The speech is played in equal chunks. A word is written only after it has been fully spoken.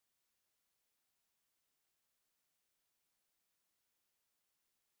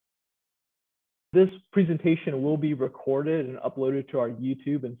This presentation will be recorded and uploaded to our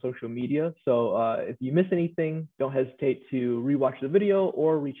YouTube and social media. So if you miss anything, don't hesitate to rewatch the video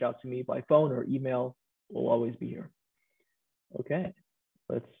or reach out to me by phone or email. We'll always be here. Okay,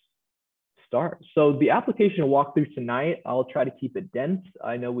 let's start. So the application walkthrough tonight, I'll try to keep it dense.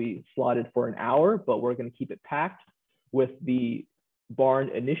 I know we slotted for an hour, but we're going to keep it packed with the barn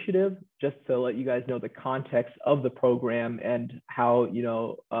initiative, just to let you guys know the context of the program and how,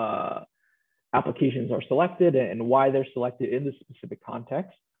 applications are selected and why they're selected in the specific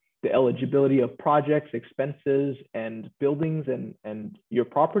context, the eligibility of projects, expenses, and buildings and your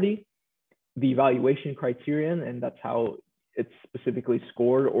property, the evaluation criterion, and that's how it's specifically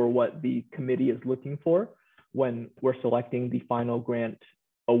scored or what the committee is looking for when we're selecting the final grant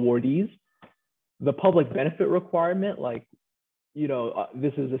awardees, the public benefit requirement,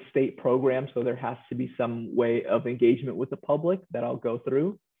 this is a state program, so there has to be some way of engagement with the public that I'll go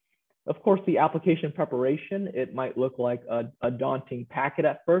through. Of course, the application preparation, it might look like a daunting packet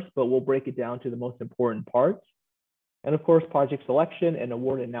at first, but we'll break it down to the most important parts. And of course, project selection and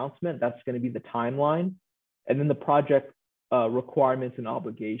award announcement, that's going to be the timeline. And then the project requirements and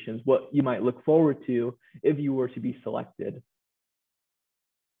obligations, what you might look forward to if you were to be selected.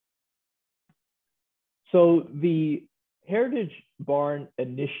 So the Heritage Barn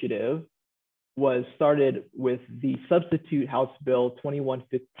Initiative was started with the Substitute House Bill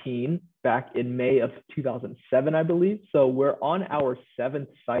 2115 back in May of 2007, I believe. So we're on our seventh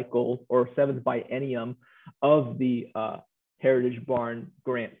cycle or seventh biennium of the Heritage Barn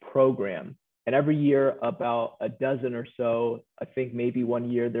Grant Program. And every year, about a dozen or so, I think maybe one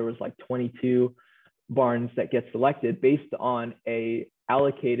year there was like 22 barns that get selected based on a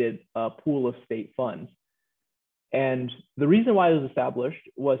allocated pool of state funds. And the reason why it was established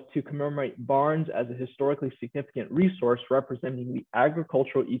was to commemorate barns as a historically significant resource representing the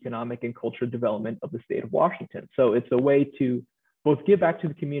agricultural, economic, and cultural development of the state of Washington. So it's a way to both give back to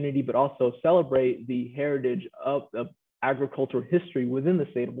the community, but also celebrate the heritage of agricultural history within the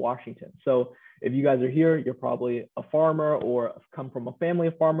state of Washington. So if you guys are here, you're probably a farmer or come from a family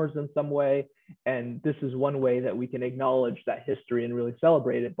of farmers in some way. And this is one way that we can acknowledge that history and really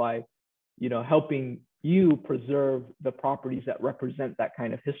celebrate it by, helping you preserve the properties that represent that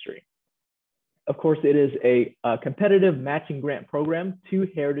kind of history. Of course, it is a competitive matching grant program to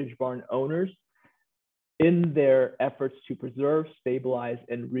Heritage Barn owners in their efforts to preserve, stabilize,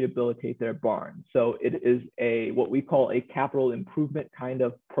 and rehabilitate their barn. So it is what we call a capital improvement kind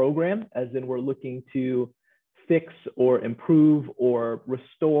of program, as in we're looking to fix or improve or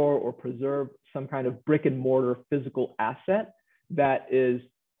restore or preserve some kind of brick and mortar physical asset that is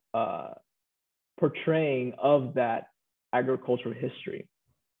portraying of that agricultural history.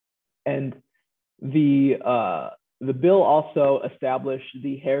 And the bill also established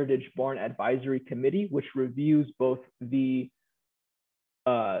the Heritage Barn Advisory Committee, which reviews both the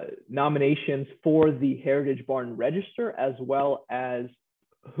nominations for the Heritage Barn Register, as well as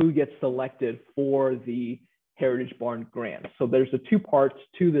who gets selected for the Heritage Barn grant. So there's the two parts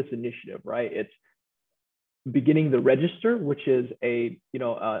to this initiative, right? It's beginning the register, which is a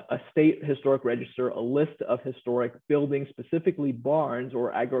state historic register, a list of historic buildings, specifically barns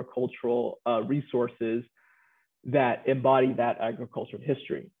or agricultural resources that embody that agricultural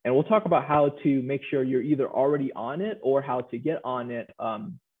history. And we'll talk about how to make sure you're either already on it or how to get on it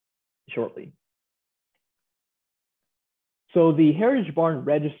shortly. So the Heritage Barn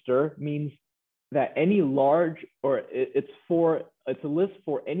Register means that any large, or it's a list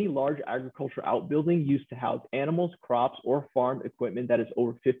for any large agricultural outbuilding used to house animals, crops, or farm equipment that is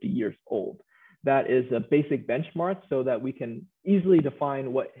over 50 years old. That is a basic benchmark so that we can easily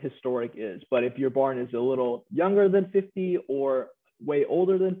define what historic is. But if your barn is a little younger than 50 or way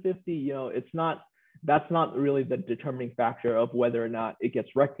older than 50, that's not really the determining factor of whether or not it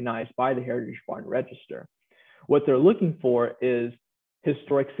gets recognized by the Heritage Barn Register. What they're looking for is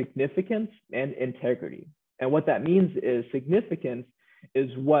historic significance and integrity. And what that means is significance is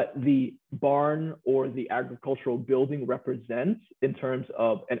what the barn or the agricultural building represents in terms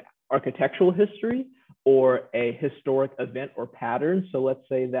of an architectural history or a historic event or pattern. So let's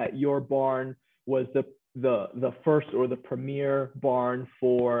say that your barn was the first or the premier barn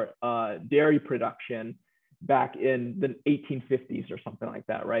for dairy production back in the 1850s or something like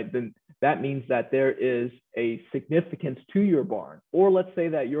that, right? Then that means that there is a significance to your barn. Or let's say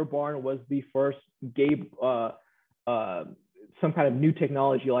that your barn was the first some kind of new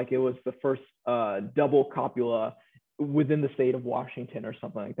technology, like it was the first double copula within the state of Washington or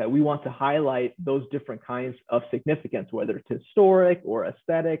something like that. We want to highlight those different kinds of significance, whether it's historic or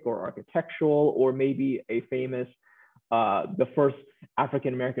aesthetic or architectural, or maybe a famous the first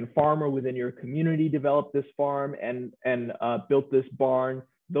African-American farmer within your community developed this farm and built this barn.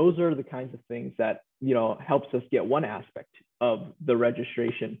 Those are the kinds of things that, you know, helps us get one aspect of the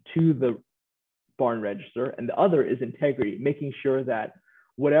registration to the barn register. And the other is integrity, making sure that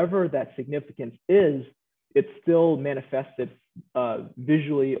whatever that significance is, it's still manifested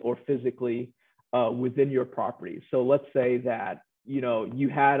visually or physically within your property. So let's say that, you know, you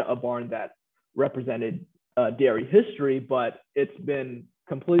had a barn that represented dairy history, but it's been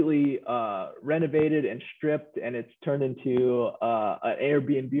completely renovated and stripped, and it's turned into an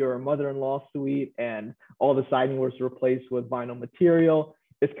Airbnb or a mother-in-law suite, and all the siding was replaced with vinyl material.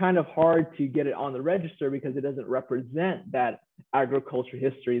 It's kind of hard to get it on the register because it doesn't represent that agriculture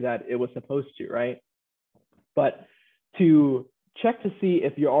history that it was supposed to, right? But to check to see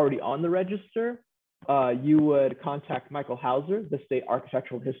if you're already on the register, you would contact Michael Hauser, the state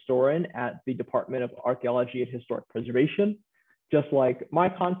architectural historian at the Department of Archaeology and Historic Preservation. Just like my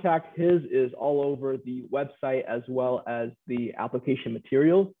contact, his is all over the website as well as the application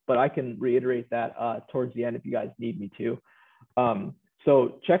materials, but I can reiterate that towards the end if you guys need me to.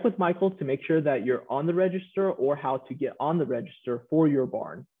 So check with Michael to make sure that you're on the register or how to get on the register for your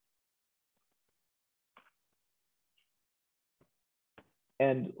barn.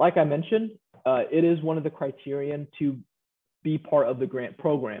 And like I mentioned, it is one of the criterion to be part of the grant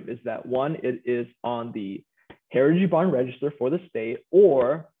program is that one, it is on the Heritage Barn Register for the state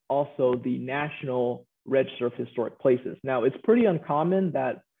or also the National Register of Historic Places. Now, it's pretty uncommon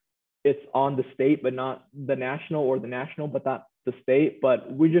that it's on the state, but not the national, or the national, but not the state. But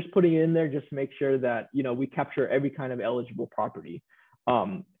we're just putting it in there just to make sure that, you know, we capture every kind of eligible property.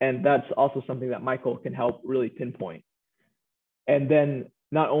 And that's also something that Michael can help really pinpoint. And then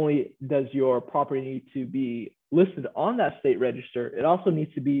not only does your property need to be listed on that state register, it also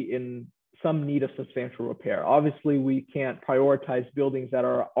needs to be in some need of substantial repair. Obviously, we can't prioritize buildings that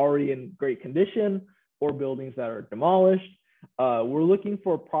are already in great condition or buildings that are demolished. We're looking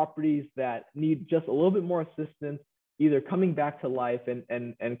for properties that need just a little bit more assistance, either coming back to life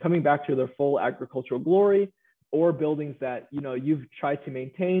and coming back to their full agricultural glory, or buildings that, you know, you've tried to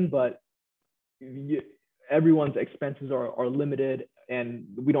maintain, but everyone's expenses are limited and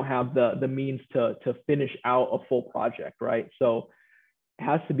we don't have the means to finish out a full project, right? So it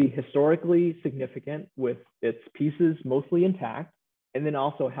has to be historically significant with its pieces mostly intact, and then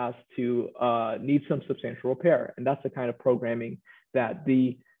also has to need some substantial repair. And that's the kind of programming that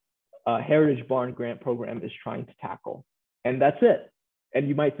the Heritage Barn Grant Program is trying to tackle. And that's it. And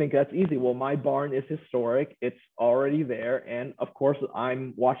you might think that's easy. Well, my barn is historic, it's already there. And of course,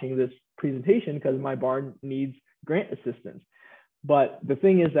 I'm watching this presentation because my barn needs grant assistance. But the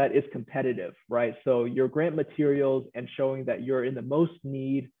thing is that it's competitive, right? So your grant materials and showing that you're in the most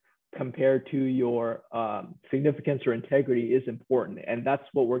need compared to your significance or integrity is important. And that's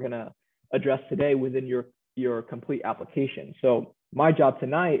what we're gonna address today within your complete application. So my job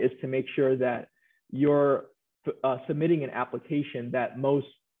tonight is to make sure that you're submitting an application that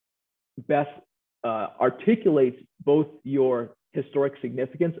best articulates both your historic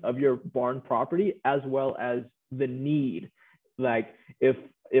significance of your barn property as well as the need. Like if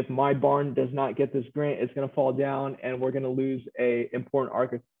my barn does not get this grant, it's going to fall down and we're going to lose a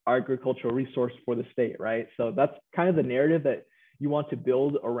important agricultural resource for the state, right? So that's kind of the narrative that you want to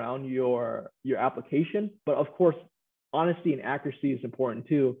build around your application. But of course, honesty and accuracy is important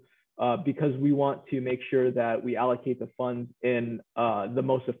too, because we want to make sure that we allocate the funds in the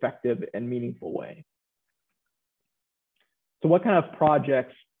most effective and meaningful way. So what kind of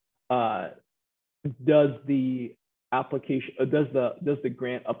projects does the application, does the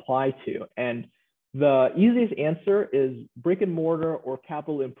grant apply to? And the easiest answer is brick and mortar or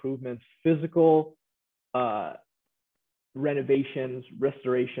capital improvements, physical renovations,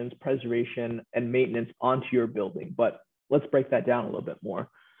 restorations, preservation, and maintenance onto your building. But let's break that down a little bit more.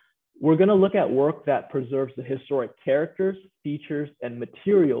 We're going to look at work that preserves the historic characters, features, and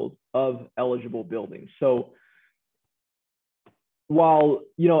materials of eligible buildings. So while,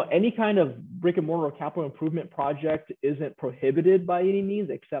 you know, any kind of brick and mortar or capital improvement project isn't prohibited by any means,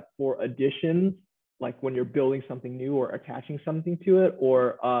 except for additions, like when you're building something new or attaching something to it,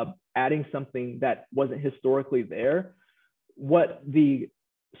 or adding something that wasn't historically there, what the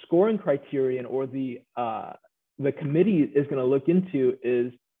scoring criterion or the committee is going to look into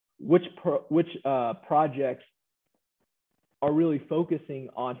is which projects are really focusing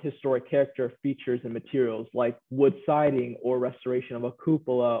on historic character, features, and materials, like wood siding or restoration of a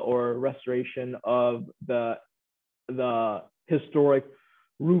cupola or restoration of the historic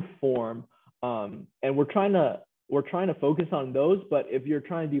roof form. And we're trying to focus on those. But if you're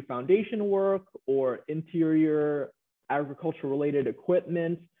trying to do foundation work or interior agriculture related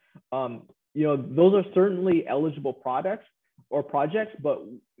equipment. Those are certainly eligible products or projects, but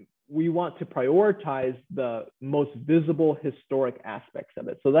we want to prioritize the most visible historic aspects of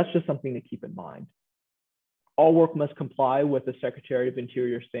it. So that's just something to keep in mind. All work must comply with the Secretary of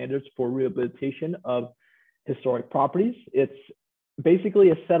Interior standards for rehabilitation of historic properties. It's basically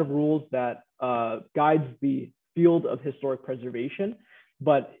a set of rules that guides the field of historic preservation.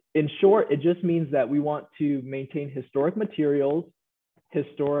 But in short, it just means that we want to maintain historic materials,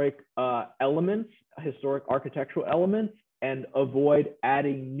 historic elements, historic architectural elements, and avoid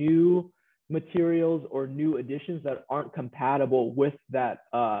adding new materials or new additions that aren't compatible with that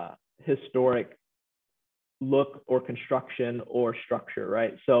historic look or construction or structure,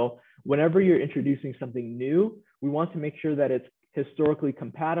 right? So whenever you're introducing something new, we want to make sure that it's historically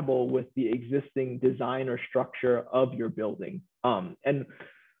compatible with the existing design or structure of your building. And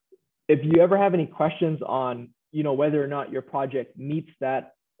if you ever have any questions on, whether or not your project meets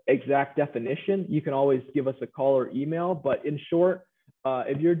that exact definition, you can always give us a call or email. But in short,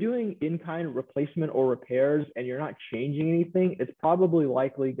 if you're doing in-kind replacement or repairs and you're not changing anything, it's probably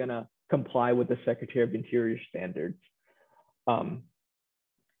likely gonna comply with the Secretary of Interior standards. And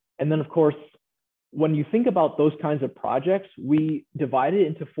then of course, when you think about those kinds of projects, we divide it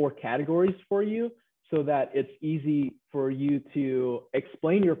into 4 categories for you so that it's easy for you to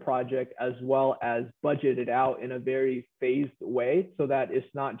explain your project as well as budget it out in a very phased way, so that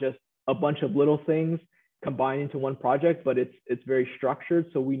it's not just a bunch of little things combined into one project, but it's very structured.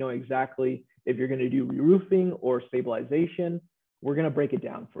 So we know exactly if you're going to do re-roofing or stabilization, we're going to break it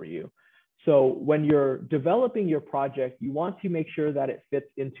down for you. So when you're developing your project, you want to make sure that it fits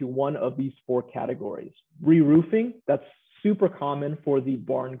into one of these 4 categories. Re-roofing, that's super common for the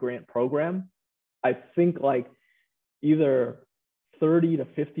barn grant program. I think like either 30 to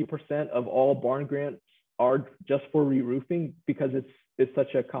 50% of all barn grants are just for re-roofing because it's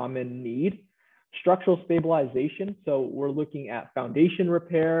such a common need. Structural stabilization, so we're looking at foundation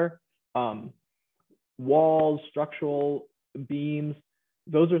repair, walls, structural beams.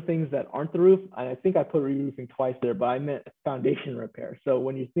 Those are things that aren't the roof. And I think I put re-roofing twice there, but I meant foundation repair. So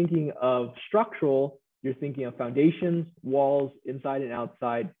when you're thinking of structural, you're thinking of foundations, walls, inside and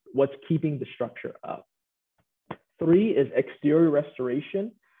outside, what's keeping the structure up. 3 is exterior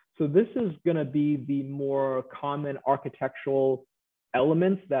restoration. So this is going to be the more common architectural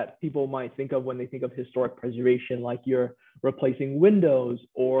elements that people might think of when they think of historic preservation, like you're replacing windows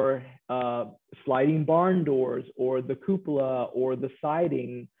or sliding barn doors or the cupola or the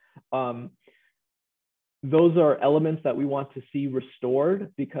siding. Those are elements that we want to see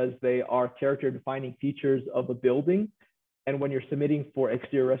restored because they are character defining features of a building. And when you're submitting for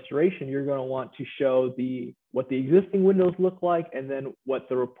exterior restoration, you're going to want to show what the existing windows look like and then what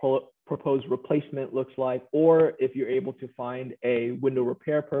the proposed replacement looks like. Or if you're able to find a window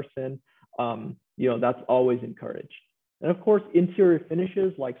repair person, that's always encouraged. And of course, interior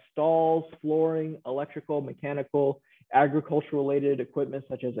finishes like stalls, flooring, electrical, mechanical, agricultural related equipment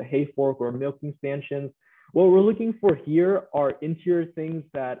such as a hay fork or milking stanchions. What we're looking for here are interior things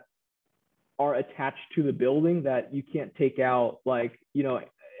that are attached to the building that you can't take out, like,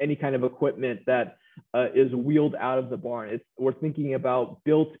 any kind of equipment that is wheeled out of the barn. We're thinking about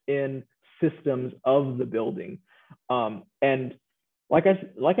built-in systems of the building. And like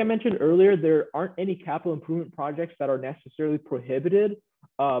I mentioned earlier, there aren't any capital improvement projects that are necessarily prohibited,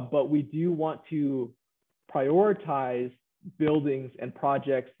 but we do want to prioritize buildings and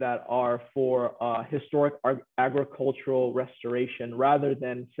projects that are for historic agricultural restoration rather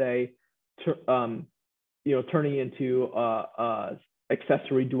than, say, turning into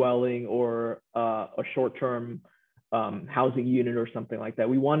accessory dwelling or a short-term housing unit or something like that.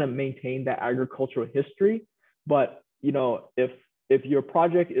 We want to maintain that agricultural history, but if your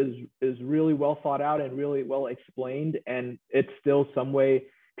project is really well thought out and really well explained and it still some way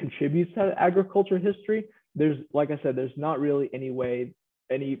contributes to agricultural history, like I said, there's not really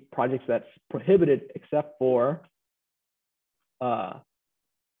any projects that's prohibited except for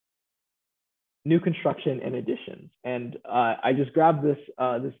new construction and additions. And I just grabbed this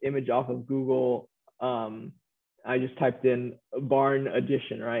image off of Google. I just typed in barn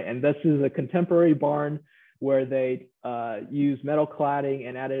addition, right? And this is a contemporary barn where they used metal cladding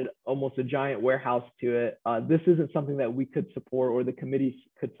and added almost a giant warehouse to it. This isn't something that we could support or the committee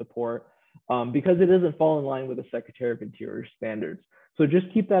could support because it doesn't fall in line with the Secretary of Interior standards. So just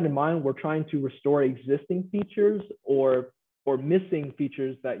keep that in mind. We're trying to restore existing features or missing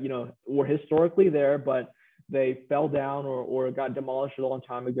features that were historically there, but they fell down or got demolished a long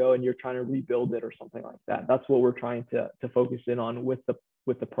time ago, and you're trying to rebuild it or something like that. That's what we're trying to focus in on with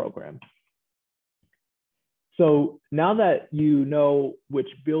the program. So now that you know which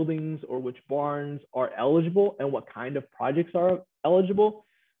buildings or which barns are eligible and what kind of projects are eligible,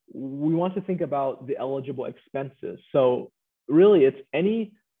 we want to think about the eligible expenses. So really it's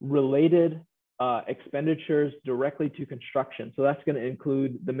any related expenditures directly to construction. So that's going to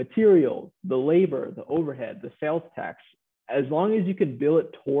include the materials, the labor, the overhead, the sales tax. As long as you can bill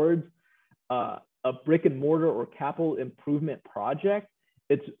it towards a brick and mortar or capital improvement project,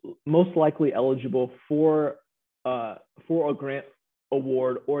 it's most likely eligible for a grant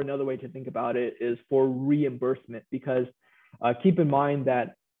award, or another way to think about it is for reimbursement, because keep in mind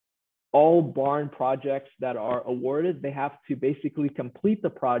that all barn projects that are awarded, they have to basically complete the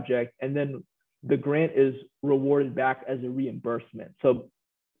project, and then the grant is rewarded back as a reimbursement. So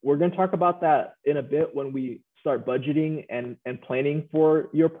we're going to talk about that in a bit when we start budgeting and planning for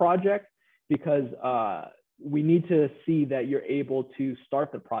your project, because we need to see that you're able to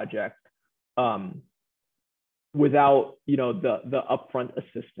start the project without, you know, the upfront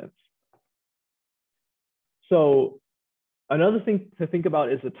assistance. So another thing to think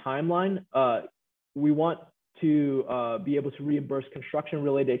about is the timeline. We want to be able to reimburse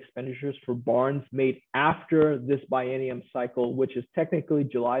construction-related expenditures for barns made after this biennium cycle, which is technically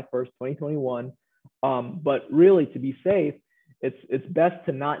July 1st, 2021. But really, to be safe, it's best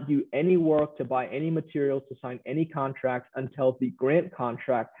to not do any work, to buy any materials, to sign any contracts until the grant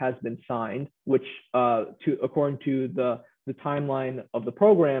contract has been signed, which according to the timeline of the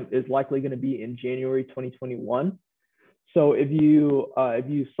program is likely going to be in January 2021. So if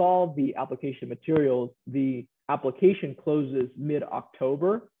you solve the application materials, the application closes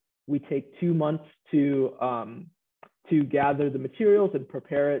mid-October. We take 2 months to gather the materials and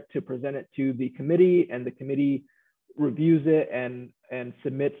prepare it to present it to the committee, and the committee reviews it and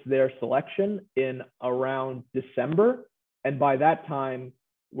submits their selection in around December. And by that time,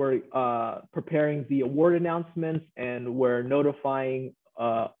 we're preparing the award announcements, and we're notifying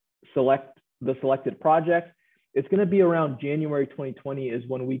the selected projects. It's going to be around January 2020 is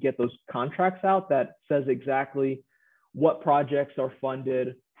when we get those contracts out that says exactly what projects are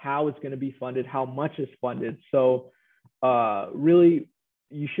funded, how it's going to be funded, how much is funded. So really,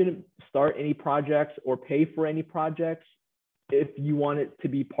 you shouldn't start any projects or pay for any projects if you want it to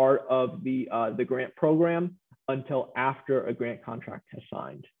be part of the grant program until after a grant contract has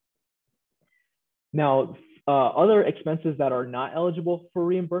signed. Now, other expenses that are not eligible for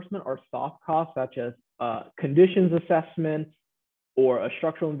reimbursement are soft costs, such as conditions assessments or a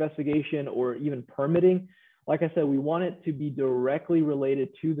structural investigation or even permitting. Like I said, we want it to be directly related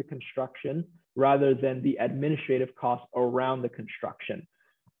to the construction rather than the administrative costs around the construction.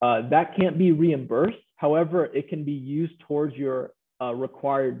 That can't be reimbursed. However, it can be used towards your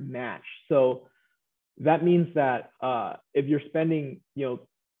required match. So that means that if you're spending, you know,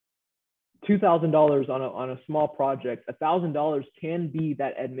 $2,000 on a small project, $1,000 can be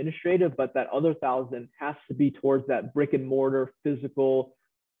that administrative, but that other $1,000 has to be towards that brick and mortar physical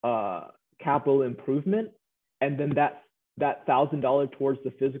capital improvement. And then that $1,000 towards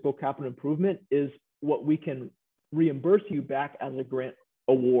the physical capital improvement is what we can reimburse you back as a grant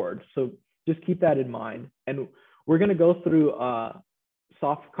award. So just keep that in mind. And we're going to go through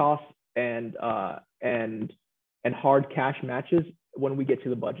soft costs and hard cash matches when we get to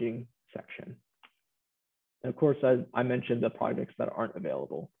the budgeting section. And of course, I mentioned the projects that aren't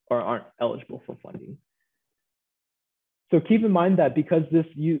available or aren't eligible for funding. So keep in mind that because this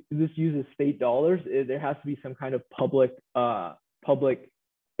uses state dollars, there has to be some kind of public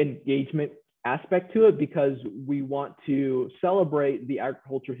engagement aspect to it, because we want to celebrate the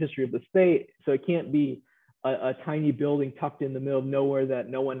agricultural history of the state. So it can't be a tiny building tucked in the middle of nowhere that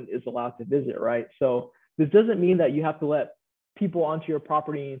no one is allowed to visit, right? So this doesn't mean that you have to let people onto your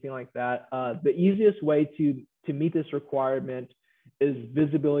property, anything like that. The easiest way to meet this requirement is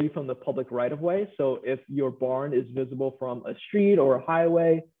visibility from the public right of way. So if your barn is visible from a street or a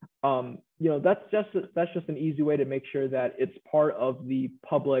highway, you know, that's just an easy way to make sure that it's part of the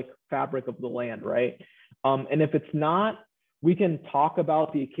public fabric of the land, right? And if it's not, we can talk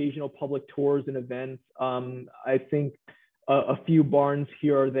about the occasional public tours and events. I think a few barns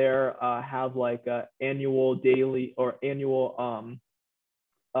here or there have like a annual daily or annual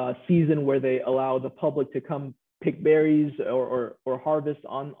season where they allow the public to come pick berries or harvest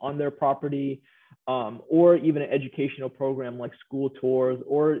on their property, or even an educational program like school tours,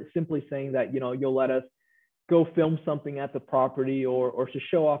 or simply saying that, you know, you'll let us go film something at the property or to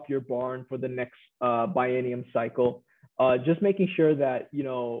show off your barn for the next biennium cycle. Just making sure that, you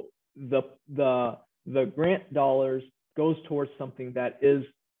know, the grant dollars goes towards something that is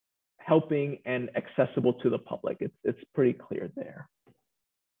helping and accessible to the public. It's pretty clear there.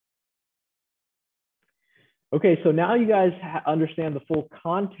 Okay, so now you guys understand the full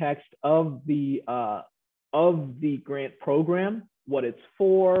context of the grant program, what it's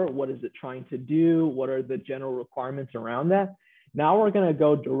for, what is it trying to do, what are the general requirements around that. Now we're going to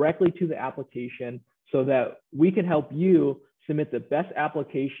go directly to the application so that we can help you submit the best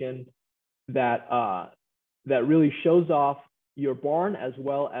application that that really shows off your barn as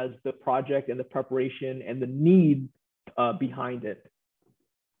well as the project and the preparation and the need behind it.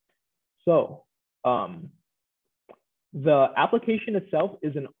 So the application itself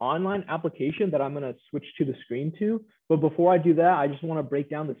is an online application that I'm going to switch to the screen to. But before I do that, I just want to break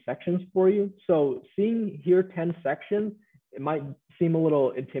down the sections for you. So seeing here 10 sections, it might seem a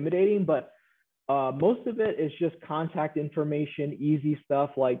little intimidating, but most of it is just contact information, easy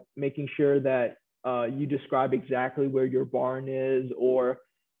stuff like making sure that you describe exactly where your barn is or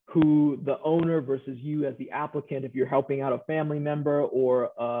who the owner versus you as the applicant, if you're helping out a family member or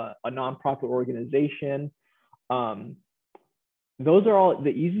a nonprofit organization. Those are all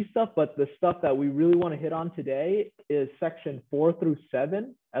the easy stuff, but the stuff that we really want to hit on today is section 4 through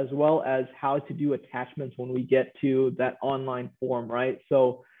 7, as well as how to do attachments when we get to that online form, right?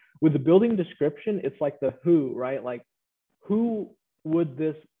 So with the building description, it's like the who, right? Like who would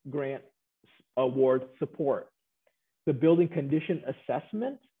this grant award support? The building condition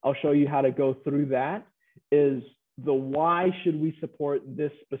assessment, I'll show you how to go through that, is the why should we support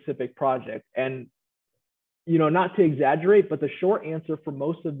this specific project? And you know, not to exaggerate, but the short answer for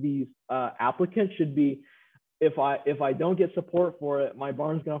most of these applicants should be, if I don't get support for it, my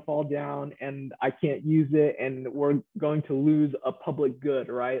barn's gonna fall down and I can't use it, and we're going to lose a public good,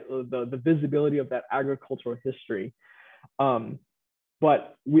 right? The visibility of that agricultural history.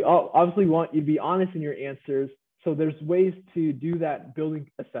 But we obviously want you to be honest in your answers. So there's ways to do that building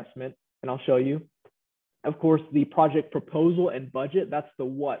assessment, and I'll show you. Of course, the project proposal and budget, that's the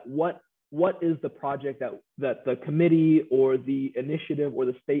what. What is the project that the committee or the initiative or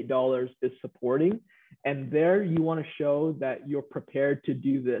the state dollars is supporting? And there you want to show that you're prepared to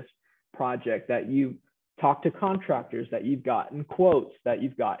do this project, that you've talked to contractors, that you've gotten quotes, that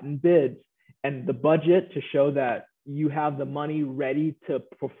you've gotten bids, and the budget to show that you have the money ready to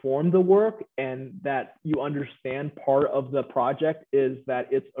perform the work, and that you understand part of the project is that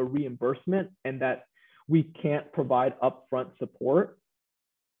it's a reimbursement and that we can't provide upfront support.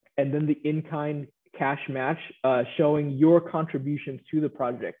 And then the in-kind cash match showing your contributions to the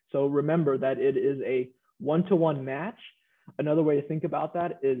project. So remember that it is a one-to-one match. Another way to think about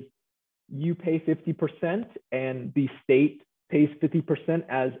that is you pay 50% and the state pays 50%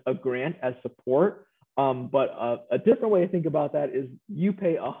 as a grant, as support. But a different way to think about that is you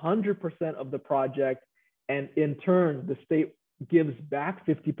pay 100% of the project, and in turn, the state gives back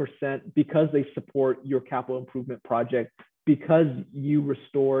 50% because they support your capital improvement project, because you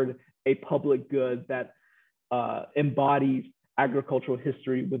restored a public good that embodies agricultural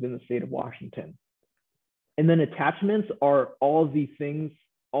history within the state of Washington. And then attachments are all the things,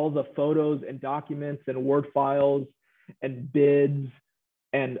 all the photos and documents and Word files and bids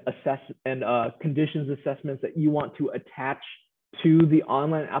and conditions assessments that you want to attach to the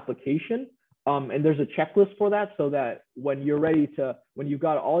online application. And there's a checklist for that, so that when you're ready to, when you've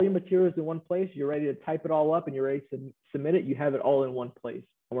got all your materials in one place, you're ready to type it all up and you're ready to submit it, you have it all in one place.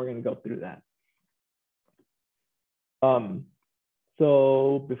 And we're going to go through that.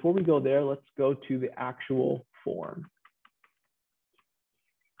 So before we go there, let's go to the actual form.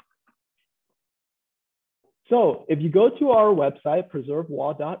 So if you go to our website,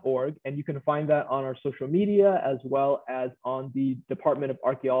 preservewa.org, and you can find that on our social media, as well as on the Department of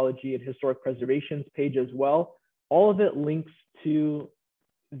Archaeology and Historic Preservation's page as well. All of it links to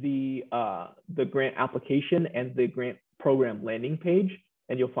the grant application and the grant program landing page,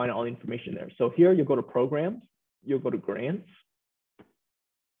 and you'll find all the information there. So here you'll go to programs, you'll go to grants,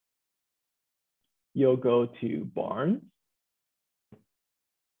 you'll go to barns,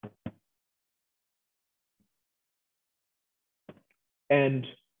 and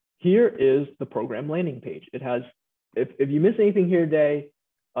here is the program landing page. It has, if you miss anything here today,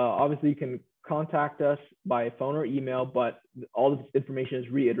 obviously you can contact us by phone or email, but all this information is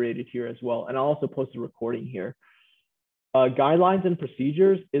reiterated here as well. And I'll also post a recording here. Guidelines and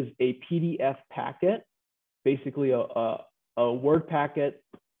procedures is a PDF packet, basically a Word packet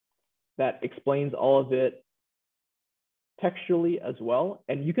that explains all of it textually as well.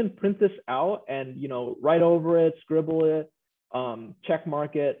 And you can print this out and, you know, write over it, scribble it, check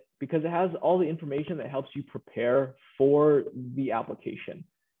mark it, because it has all the information that helps you prepare for the application.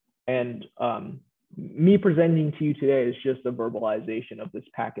 And me presenting to you today is just a verbalization of this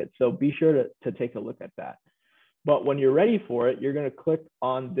packet. So be sure to take a look at that. But when you're ready for it, you're going to click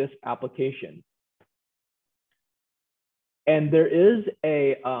on this application. And there is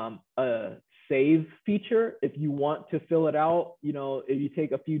a save feature. If you want to fill it out, you know, if you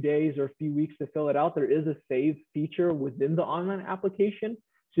take a few days or a few weeks to fill it out, there is a save feature within the online application.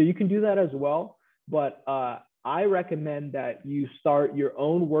 So you can do that as well. But I recommend that you start your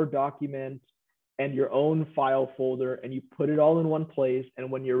own Word document and your own file folder, and you put it all in one place.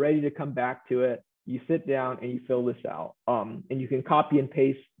 And when you're ready to come back to it, you sit down and you fill this out. And you can copy and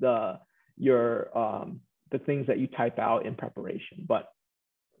paste the things that you type out in preparation. But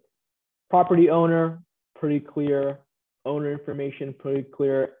property owner, pretty clear. Owner information, pretty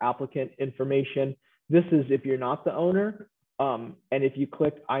clear. Applicant information. This is if you're not the owner. And if you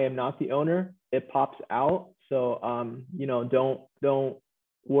click I am not the owner, it pops out. So you know, don't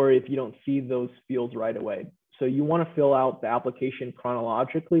worry if you don't see those fields right away. So you want to fill out the application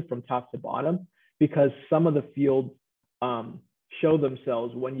chronologically from top to bottom, because some of the fields show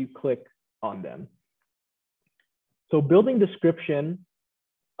themselves when you click on them. So building description,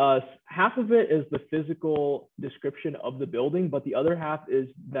 half of it is the physical description of the building, but the other half is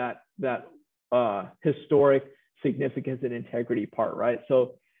that historic significance and integrity part, right?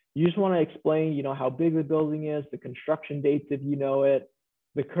 So you just want to explain, you know, how big the building is, the construction dates if you know it,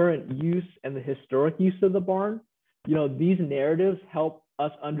 the current use and the historic use of the barn. You know, these narratives help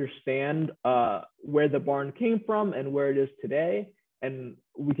us understand where the barn came from and where it is today, and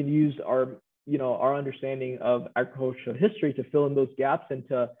we can use our, you know, our understanding of agricultural history to fill in those gaps and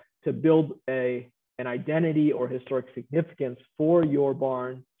to build an identity or historic significance for your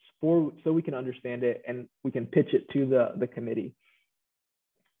barn, so we can understand it and we can pitch it to the committee.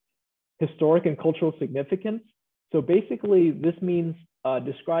 Historic and cultural significance. So basically, this means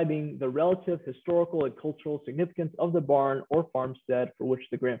describing the relative historical and cultural significance of the barn or farmstead for which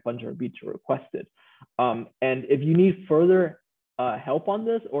the grant funds are being requested. And if you need further help on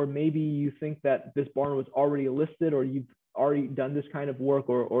this, or maybe you think that this barn was already listed, or you've already done this kind of work,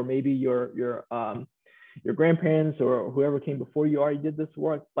 or maybe your grandparents or whoever came before you already did this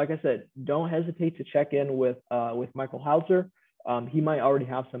work, like I said, don't hesitate to check in with Michael Hauser. He might already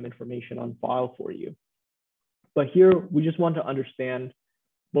have some information on file for you. But here, we just want to understand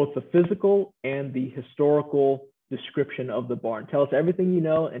both the physical and the historical description of the barn. Tell us everything you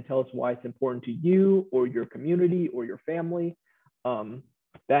know and tell us why it's important to you or your community or your family.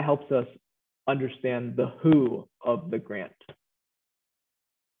 That helps us understand the who of the grant.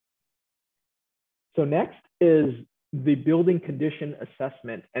 So next is the building condition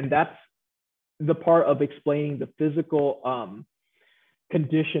assessment. And that's the part of explaining the physical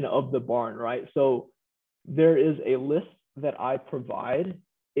condition of the barn, right? So there is a list that I provide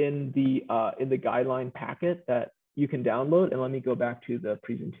in the guideline packet that you can download. And let me go back to the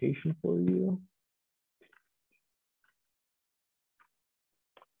presentation for you.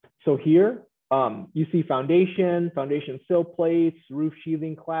 So here you see foundation sill plates, roof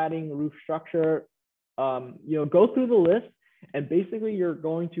sheathing, cladding, roof structure. You know, go through the list, and basically you're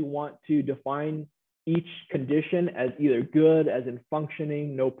going to want to define each condition as either good, as in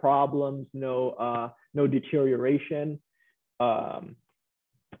functioning, no problems, no deterioration,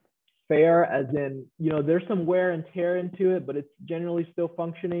 fair, as in, you know, there's some wear and tear into it, but it's generally still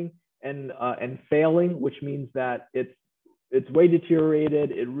functioning, and failing, which means that it's way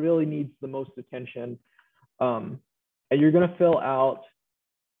deteriorated. It really needs the most attention. And you're going to fill out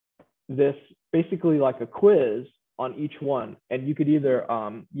this basically like a quiz on each one. And you could either,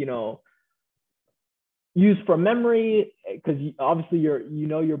 you know, use from memory, because obviously you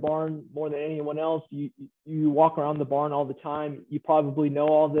know your barn more than anyone else. You walk around the barn all the time. You probably know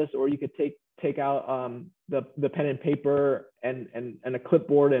all this, or you could take out the pen and paper and a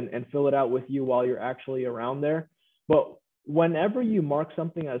clipboard and fill it out with you while you're actually around there. But whenever you mark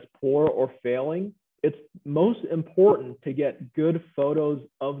something as poor or failing, it's most important to get good photos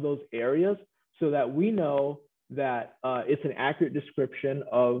of those areas so that we know that it's an accurate description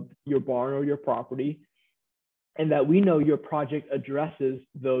of your barn or your property, and that we know your project addresses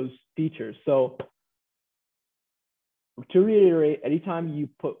those features. So to reiterate, anytime you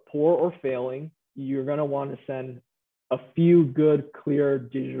put poor or failing, you're going to want to send a few good, clear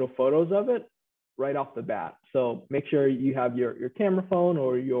digital photos of it right off the bat. So make sure you have your camera phone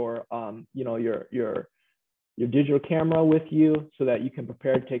or your you know, your digital camera with you so that you can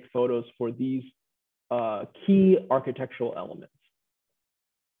prepare to take photos for these key architectural elements.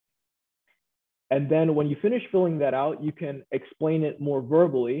 And then when you finish filling that out, you can explain it more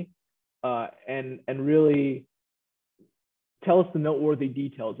verbally and really tell us the noteworthy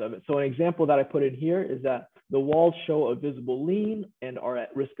details of it. So an example that I put in here is that the walls show a visible lean and are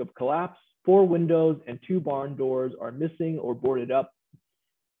at risk of collapse. 4 windows and 2 barn doors are missing or boarded up.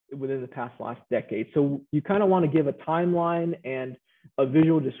 within the last decade. So you kind of want to give a timeline and a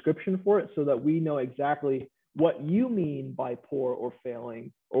visual description for it so that we know exactly what you mean by poor or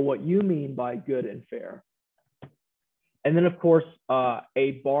failing, or what you mean by good and fair. And then, of course,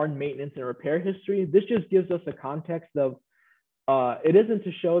 a barn maintenance and repair history. This just gives us a context of, it isn't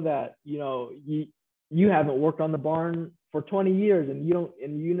to show that, you know, you haven't worked on the barn for 20 years and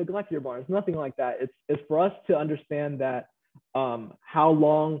you neglect your barn. It's nothing like that. It's for us to understand that how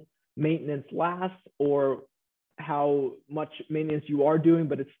long maintenance lasts, or how much maintenance you are doing,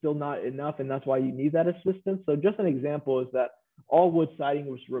 but it's still not enough, and that's why you need that assistance. So just an example is that all wood siding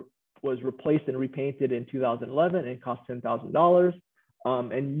was replaced and repainted in 2011 and cost $10,000.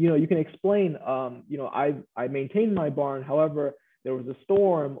 And you know, you can explain, you know, I maintained my barn, however, there was a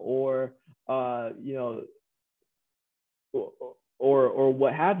storm, or you know, or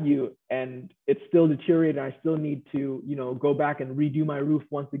what have you, and it's still deteriorated, and I still need to, you know, go back and redo my roof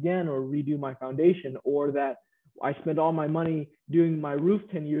once again, or redo my foundation, or that I spent all my money doing my roof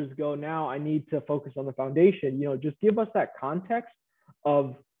 10 years ago. Now I need to focus on the foundation. You know, just give us that context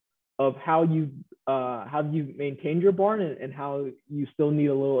of how you maintained your barn, and how you still need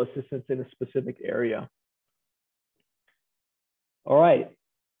a little assistance in a specific area. All right.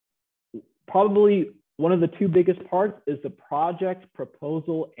 Probably one of the two biggest parts is the project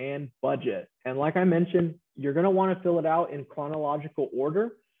proposal and budget. And like I mentioned, you're going to want to fill it out in chronological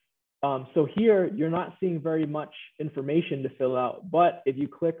order. So here, you're not seeing very much information to fill out, but if you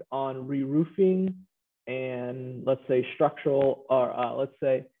click on re-roofing and let's say structural, or let's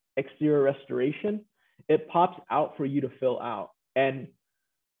say exterior restoration, it pops out for you to fill out. And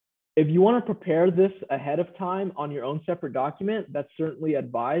if you want to prepare this ahead of time on your own separate document, that's certainly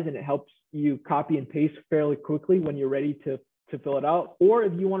advised, and it helps you copy and paste fairly quickly when you're ready to fill it out. Or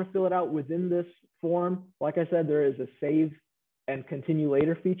if you want to fill it out within this form, like I said, there is a save and continue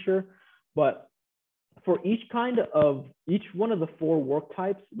later feature. But for each one of the four work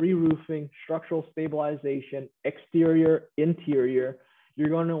types, re-roofing, structural stabilization, exterior, interior, you're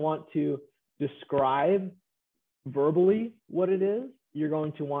going to want to describe verbally what it is. You're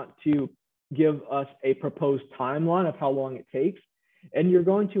going to want to give us a proposed timeline of how long it takes. And you're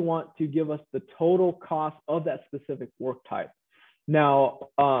going to want to give us the total cost of that specific work type. Now,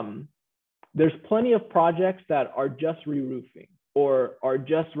 there's plenty of projects that are just re-roofing, or are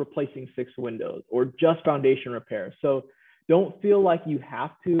just replacing 6 windows, or just foundation repair. So don't feel like you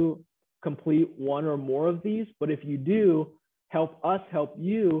have to complete one or more of these, but if you do, help us help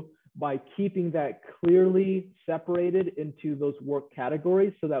you by keeping that clearly separated into those work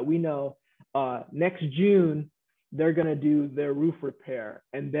categories, so that we know next June, they're going to do their roof repair.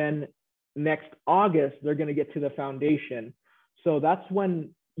 And then next August, they're going to get to the foundation. So that's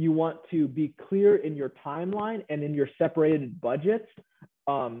when you want to be clear in your timeline and in your separated budgets,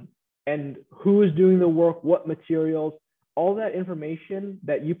 and who is doing the work, what materials, all that information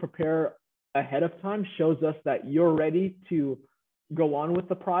that you prepare ahead of time shows us that you're ready to go on with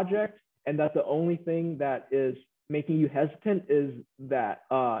the project, and that the only thing that is making you hesitant is that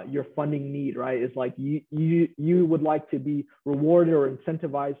your funding need, right? It's like you would like to be rewarded or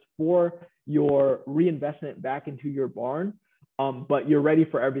incentivized for your reinvestment back into your barn, but you're ready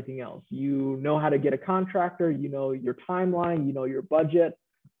for everything else. You know how to get a contractor, you know your timeline, you know your budget.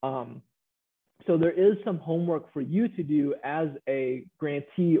 So there is some homework for you to do as a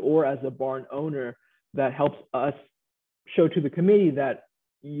grantee or as a barn owner that helps us show to the committee that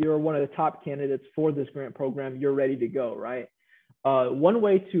you're one of the top candidates for this grant program, you're ready to go, right? One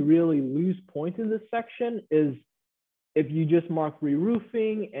way to really lose points in this section is if you just mark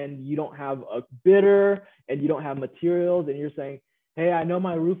re-roofing and you don't have a bidder and you don't have materials, and you're saying, hey, I know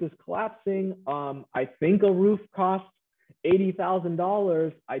my roof is collapsing. I think a roof costs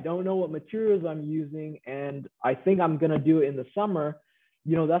 $80,000. I don't know what materials I'm using, and I think I'm gonna do it in the summer.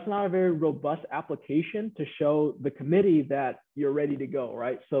 You know, that's not a very robust application to show the committee that you're ready to go,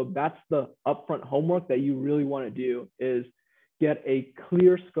 right? So that's the upfront homework that you really want to do, is get a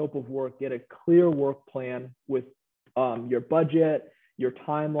clear scope of work, get a clear work plan with your budget, your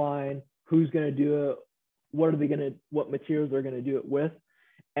timeline, who's going to do it, what materials they're going to do it with.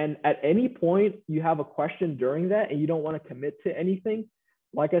 And at any point you have a question during that and you don't want to commit to anything,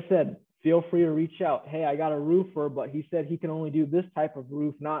 like I said, feel free to reach out. Hey, I got a roofer, but he said he can only do this type of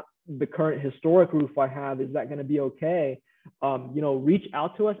roof, not the current historic roof I have. Is that going to be okay? You know, reach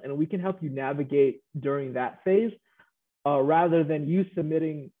out to us and we can help you navigate during that phase, rather than you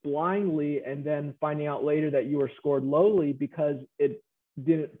submitting blindly and then finding out later that you were scored lowly because it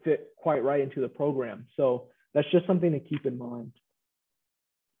didn't fit quite right into the program. So that's just something to keep in mind.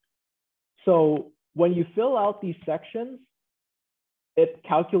 So when you fill out these sections, it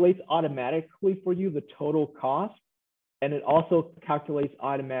calculates automatically for you the total cost, and it also calculates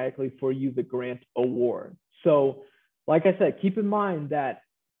automatically for you the grant award. So like I said, keep in mind that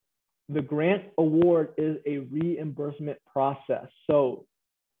the grant award is a reimbursement process. So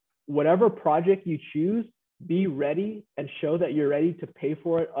whatever project you choose, be ready and show that you're ready to pay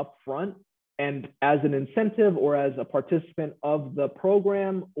for it up front. And as an incentive or as a participant of the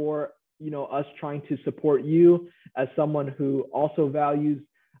program, or us trying to support you as someone who also values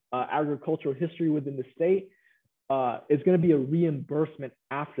agricultural history within the state, is going to be a reimbursement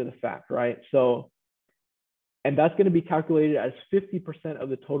after the fact, right? So, and that's going to be calculated as 50% of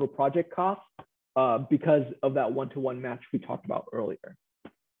the total project cost because of that one-to-one match we talked about earlier.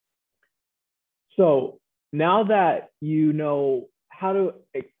 So now that you know how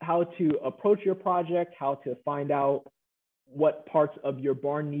to approach your project, how to find out what parts of your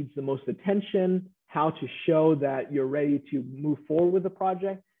barn needs the most attention, how to show that you're ready to move forward with the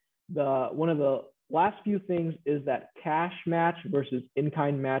project, one of the last few things is that cash match versus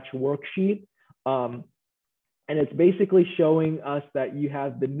in-kind match worksheet. And it's basically showing us that you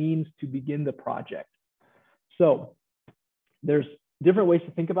have the means to begin the project. So there's different ways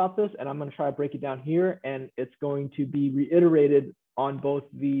to think about this, and I'm going to try to break it down here, and it's going to be reiterated on both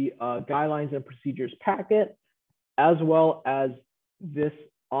the guidelines and procedures packet, as well as this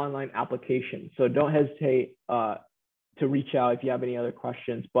online application. So don't hesitate to reach out if you have any other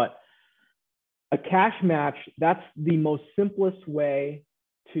questions. But a cash match, that's the most simplest way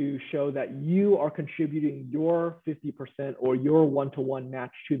to show that you are contributing your 50% or your one-to-one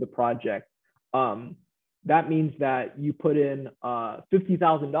match to the project. That means that you put in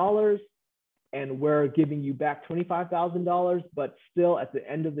 $50,000 and we're giving you back $25,000, but still at the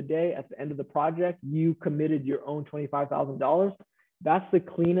end of the day, at the end of the project, you committed your own $25,000. That's the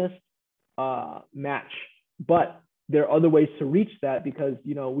cleanest match. But there are other ways to reach that because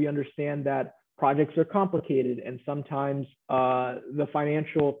we understand that projects are complicated, and sometimes the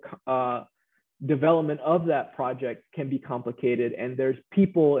financial development of that project can be complicated, and there's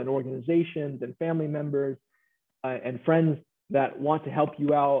people and organizations and family members and friends that want to help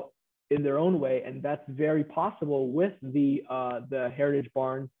you out in their own way, and that's very possible with the Heritage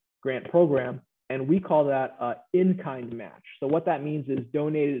Barn Grant Program, and we call that in-kind match. So what that means is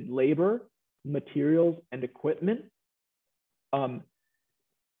donated labor, materials, and equipment.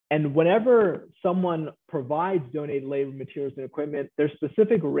 And whenever someone provides donated labor, materials, and equipment, there's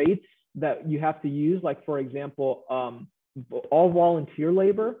specific rates that you have to use. Like, for example, all volunteer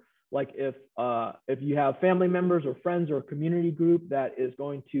labor. Like if you have family members or friends or a community group that is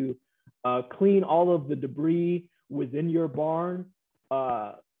going to clean all of the debris within your barn,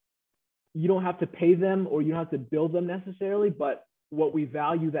 you don't have to pay them or you don't have to bill them necessarily, but what we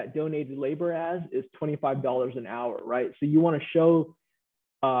value that donated labor as is $25 an hour, right? So you want to show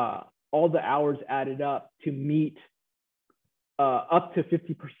all the hours added up to meet up to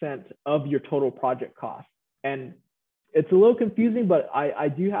 50% of your total project cost. And it's a little confusing, but I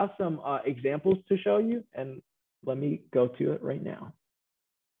do have some examples to show you, and let me go to it right now.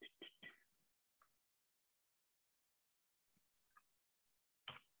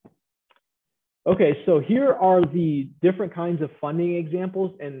 Okay, so here are the different kinds of funding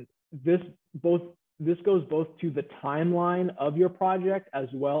examples, and this goes both to the timeline of your project as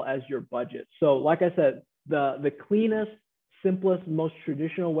well as your budget. So like I said, the cleanest, simplest, most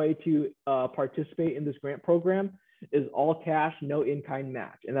traditional way to participate in this grant program is all cash, no in-kind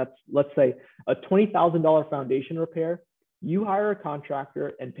match. And that's, let's say, a $20,000 foundation repair. You hire a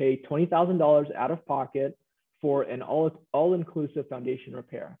contractor and pay $20,000 out of pocket for an all-inclusive foundation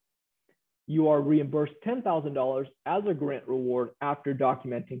repair. You are reimbursed $10,000 as a grant reward after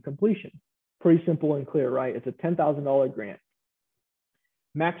documenting completion. Pretty simple and clear, right? It's a $10,000 grant.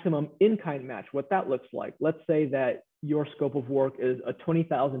 Maximum in-kind match, what that looks like. Let's say that your scope of work is a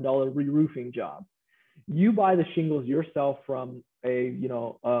 $20,000 re-roofing job. You buy the shingles yourself from a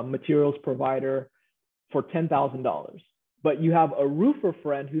materials provider for $10,000, but you have a roofer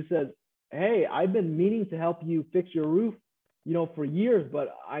friend who says, "Hey, I've been meaning to help you fix your roof, for years,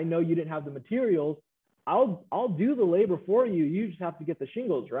 but I know you didn't have the materials. I'll do the labor for you. You just have to get the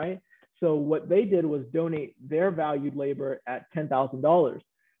shingles," right? So what they did was donate their valued labor at $10,000.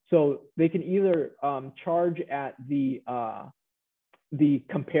 So they can either charge at the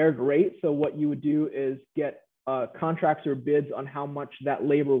compared rate. So what you would do is get contracts or bids on how much that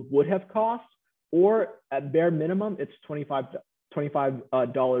labor would have cost, or at bare minimum, it's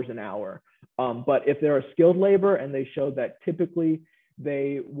 $25 an hour. But if they're a skilled labor and they show that typically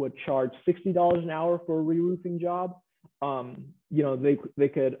they would charge $60 an hour for a re-roofing job, they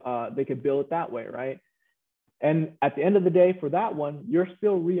could bill it that way, right? And at the end of the day, for that one, you're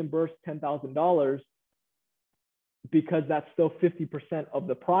still reimbursed $10,000 because that's still 50% of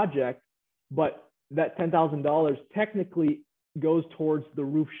the project, but that $10,000 technically goes towards the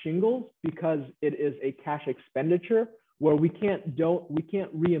roof shingles because it is a cash expenditure where we can't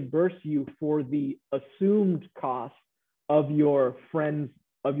reimburse you for the assumed cost of your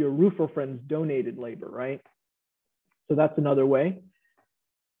roofer friends' donated labor, right? So that's another way.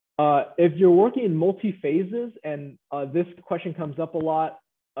 If you're working in multi-phases, and this question comes up a lot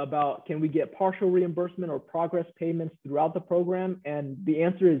about can we get partial reimbursement or progress payments throughout the program? And the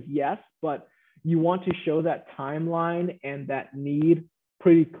answer is yes, but you want to show that timeline and that need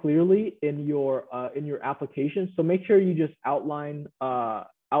pretty clearly in your application. So make sure you just outline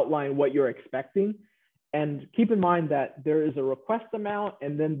what you're expecting, and keep in mind that there is a request amount,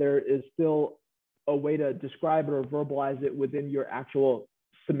 and then there is still a way to describe it or verbalize it within your actual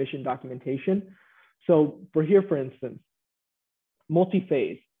submission documentation. So for here, for instance,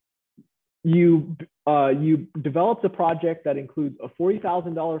 multi-phase, you developed a project that includes a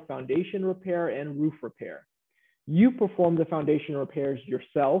 $40,000 foundation repair and roof repair. You perform the foundation repairs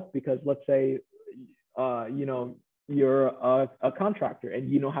yourself because let's say you're a contractor and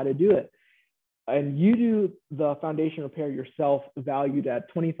you know how to do it, and you do the foundation repair yourself, valued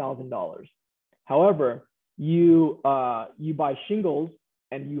at $20,000. However, you buy shingles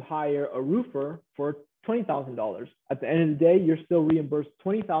and you hire a roofer for $20,000. At the end of the day, you're still reimbursed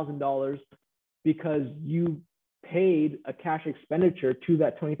 $20,000 because you paid a cash expenditure to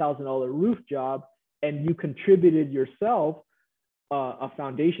that $20,000 roof job, and you contributed yourself a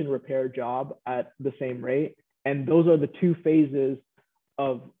foundation repair job at the same rate. And those are the two phases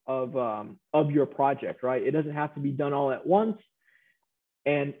of your project, right? It doesn't have to be done all at once.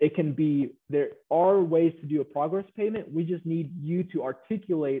 And it can be, there are ways to do a progress payment. We just need you to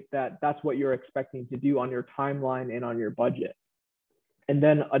articulate that that's what you're expecting to do on your timeline and on your budget. And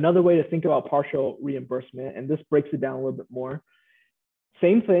then another way to think about partial reimbursement, and this breaks it down a little bit more.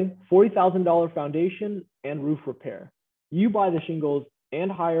 Same thing, $40,000 foundation and roof repair. You buy the shingles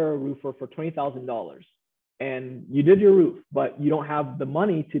and hire a roofer for $20,000. And you did your roof, but you don't have the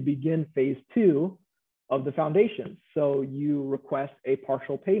money to begin phase 2 of the foundation. So you request a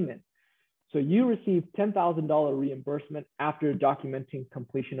partial payment. So you receive $10,000 reimbursement after documenting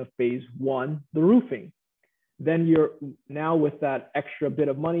completion of phase 1, the roofing. Then you're now with that extra bit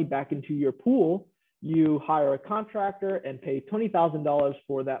of money back into your pool, you hire a contractor and pay $20,000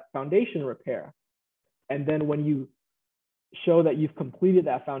 for that foundation repair. And then when you show that you've completed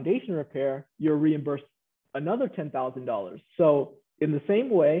that foundation repair, you're reimbursed another $10,000. So in the same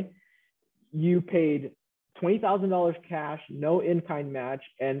way, you paid $20,000 cash, no in-kind match,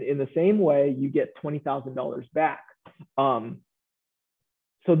 and in the same way, you get $20,000 back.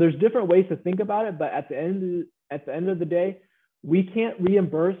 So there's different ways to think about it, but at the end of the day, we can't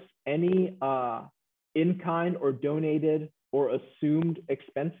reimburse any in-kind or donated or assumed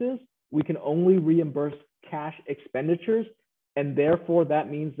expenses. We can only reimburse cash expenditures, and therefore that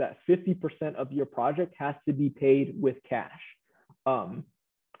means that 50% of your project has to be paid with cash.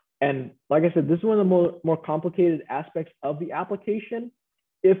 And like I said, this is one of the more complicated aspects of the application.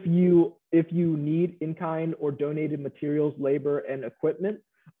 If you need in-kind or donated materials, labor, and equipment,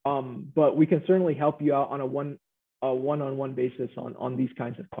 but we can certainly help you out on a one-on-one basis on these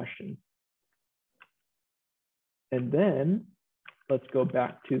kinds of questions. And then let's go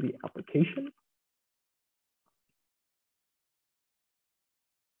back to the application.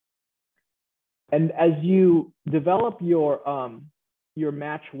 And as you develop your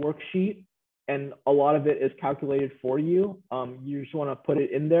match worksheet, and a lot of it is calculated for you, you just want to put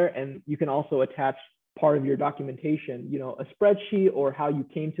it in there, and you can also attach part of your documentation, a spreadsheet or how you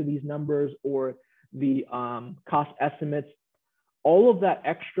came to these numbers or the cost estimates. All of that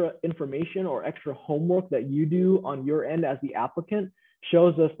extra information or extra homework that you do on your end as the applicant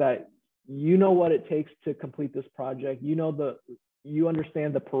shows us that you know what it takes to complete this project. You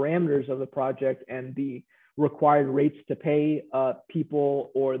understand the parameters of the project and the required rates to pay people,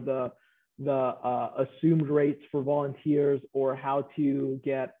 or the assumed rates for volunteers, or how to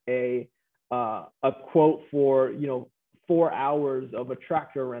get a quote for 4 hours of a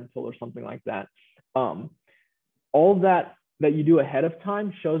tractor rental or something like that. All that you do ahead of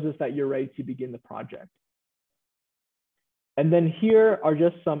time shows us that you're ready to begin the project. And then here are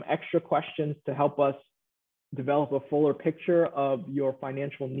just some extra questions to help us develop a fuller picture of your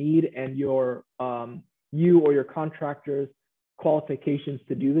financial need and your you or your contractor's qualifications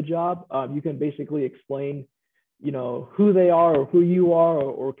to do the job. You can basically explain, who they are or who you are,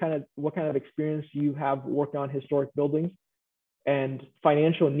 or kind of what kind of experience you have worked on historic buildings. And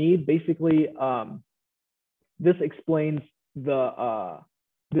financial need, basically, this explains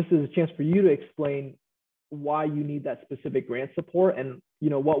this is a chance for you to explain why you need that specific grant support, and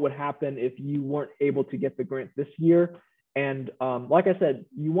what would happen if you weren't able to get the grant this year. And like I said,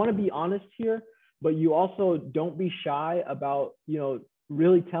 you want to be honest here, but you also don't be shy about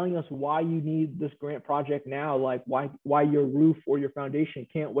really telling us why you need this grant project now, like why your roof or your foundation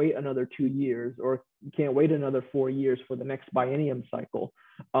can't wait another 2 years, or you can't wait another 4 years for the next biennium cycle.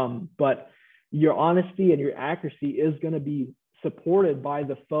 But your honesty and your accuracy is going to be supported by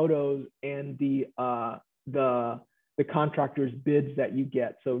the photos and the contractor's bids that you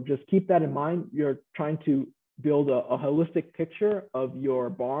get. So just keep that in mind. You're trying to build a holistic picture of your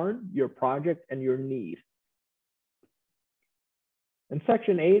barn, your project, and your need. And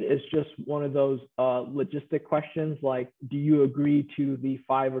section 8 is just one of those logistic questions, like, do you agree to the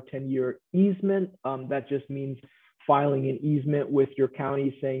 5 or 10 year easement? That just means filing an easement with your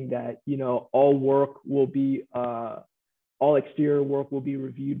county saying that all work will be all exterior work will be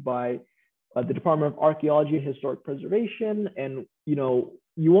reviewed by the Department of Archaeology and Historic Preservation, and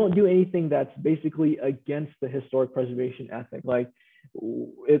you won't do anything that's basically against the historic preservation ethic. Like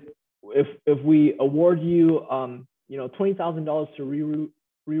if we award you $20,000 to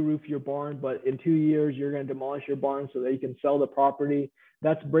re-roof your barn, but in 2 years you're going to demolish your barn so that you can sell the property,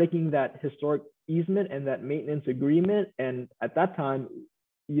 that's breaking that historic easement and that maintenance agreement. And at that time,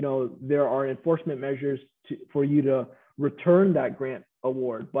 there are enforcement measures for you to return that grant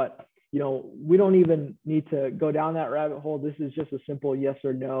award. But we don't even need to go down that rabbit hole. This is just a simple yes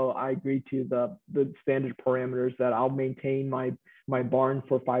or no. I agree to the standard parameters that I'll maintain my barn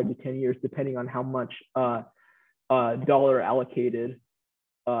for 5 to 10 years, depending on how much dollar allocated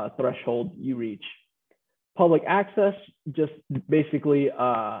threshold you reach. Public access, just basically,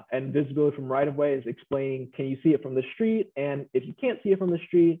 and visibility from right of way is explaining, can you see it from the street? And if you can't see it from the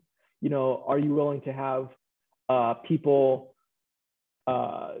street, are you willing to have people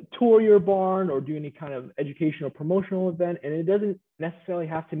tour your barn or do any kind of educational promotional event? And it doesn't necessarily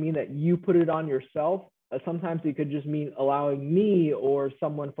have to mean that you put it on yourself. Sometimes it could just mean allowing me or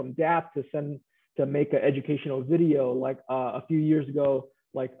someone from DAHP to make an educational video. Like a few years ago,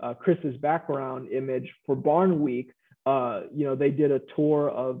 like Chris's background image for Barn Week, they did a tour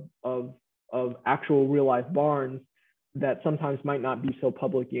of actual real life barns that sometimes might not be so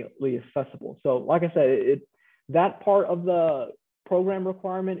publicly accessible. So like I said, that part of the program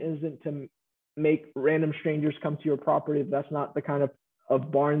requirement isn't to make random strangers come to your property if that's not the kind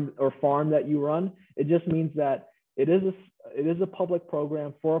of barn or farm that you run. It just means that it is a public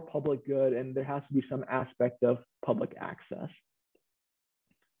program for a public good, and there has to be some aspect of public access.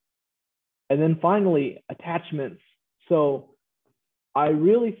 And then finally, attachments. So I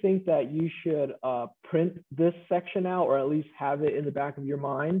really think that you should print this section out, or at least have it in the back of your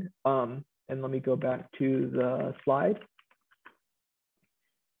mind. And let me go back to the slide.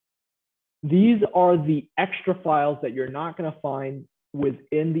 These are the extra files that you're not going to find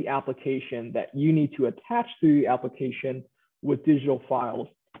within the application that you need to attach to the application with digital files.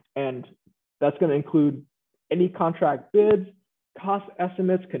 And that's going to include any contract bids, cost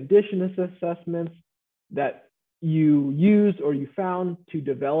estimates, condition assessments that you used or you found to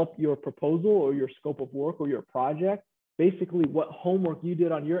develop your proposal or your scope of work or your project. Basically what homework you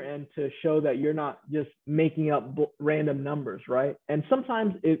did on your end to show that you're not just making up random numbers, right? And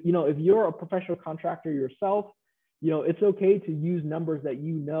sometimes if you're a professional contractor yourself, it's okay to use numbers that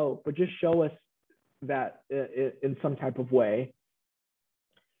but just show us that in some type of way.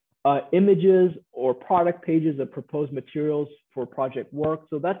 Images or product pages of proposed materials for project work.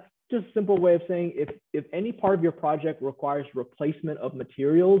 So that's just a simple way of saying if any part of your project requires replacement of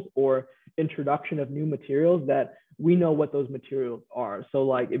materials or introduction of new materials, that we know what those materials are. So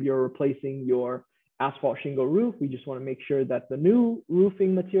like if you're replacing your asphalt shingle roof, we just want to make sure that the new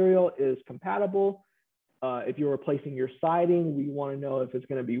roofing material is compatible. If you're replacing your siding, we want to know if it's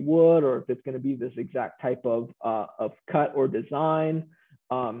going to be wood or if it's going to be this exact type of cut or design.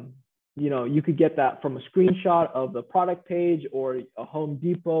 You could get that from a screenshot of the product page or a Home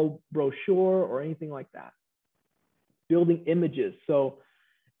Depot brochure or anything like that. Building images. So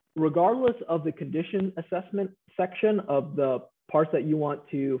regardless of the condition assessment section of the parts that you want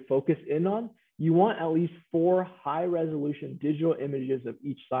to focus in on, you want at least 4 high resolution digital images of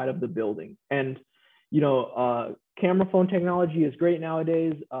each side of the building. And camera phone technology is great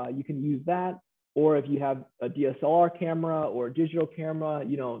nowadays. You can use that. Or if you have a DSLR camera or a digital camera,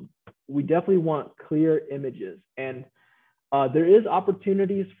 we definitely want clear images. And there is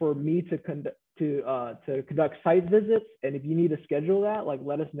opportunities for me to conduct site visits. And if you need to schedule that,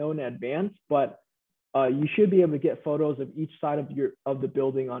 let us know in advance. But you should be able to get photos of each side of the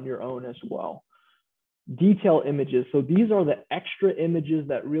building on your own as well. detail images. So these are the extra images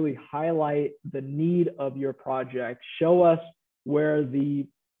that really highlight the need of your project. Show us where the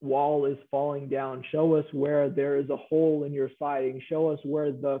wall is falling down. Show us where there is a hole in your siding. Show us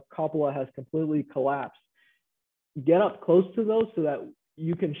where the cupola has completely collapsed. Get up close to those so that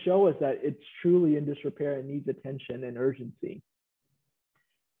you can show us that it's truly in disrepair and needs attention and urgency.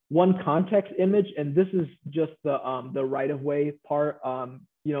 One context image, and this is just the right-of-way part.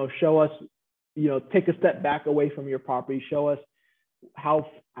 Show us, take a step back away from your property. Show us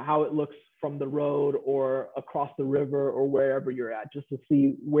how it looks from the road or across the river or wherever you're at, just to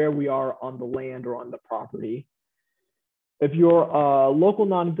see where we are on the land or on the property. If you're a local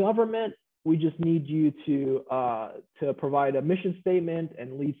non-government, we just need you to provide a mission statement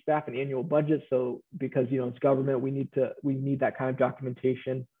and lead staff and annual budget. So because it's government, we need that kind of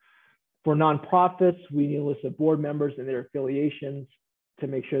documentation. For nonprofits, we need a list of board members and their affiliations to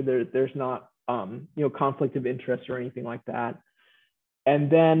make sure there's not conflict of interest or anything like that.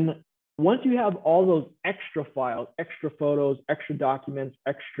 And then once you have all those extra files, extra photos, extra documents,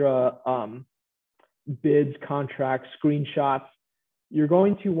 extra bids, contracts, screenshots, you're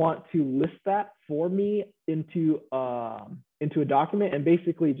going to want to list that for me into a document and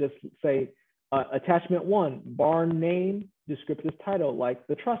basically just say attachment 1, barn name, descriptive title like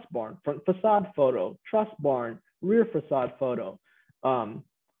the truss barn, front facade photo, truss barn, rear facade photo,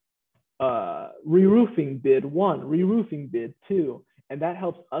 re-roofing bid 1, re-roofing bid 2. And that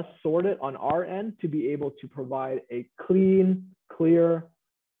helps us sort it on our end to be able to provide a clean, clear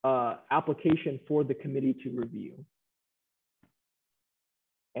application for the committee to review.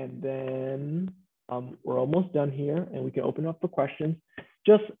 And then we're almost done here and we can open up for questions.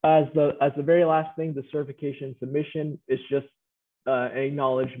 Just as the very last thing, the certification submission is just an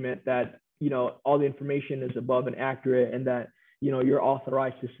acknowledgement that, all the information is above and accurate and that, you're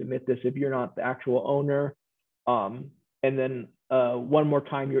authorized to submit this if you're not the actual owner. And then one more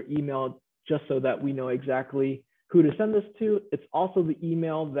time, your email, just so that we know exactly who to send this to. It's also the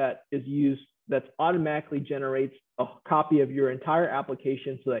email that is used that automatically generates a copy of your entire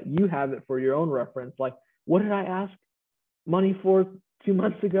application so that you have it for your own reference. Like, what did I ask money for 2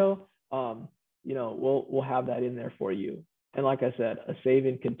 months ago? We'll have that in there for you. And like I said, a save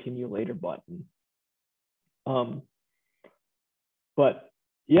and continue later button. But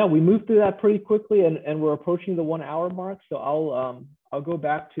yeah, we moved through that pretty quickly and we're approaching the 1 hour mark. So I'll go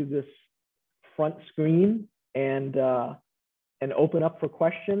back to this front screen and open up for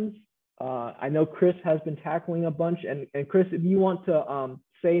questions. I know Chris has been tackling a bunch, and Chris, if you want to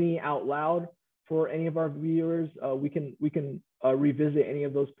say any out loud for any of our viewers, we can revisit any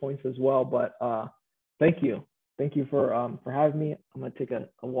of those points as well. But thank you for having me. I'm gonna take a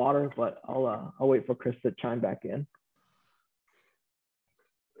water, but I'll wait for Chris to chime back in.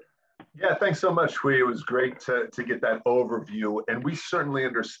 Yeah, thanks so much, Huy. It was great to get that overview. And we certainly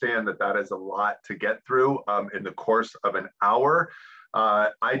understand that is a lot to get through in the course of an hour.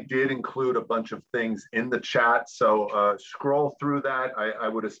 I did include a bunch of things in the chat, so scroll through that. I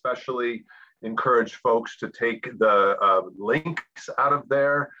would especially encourage folks to take the links out of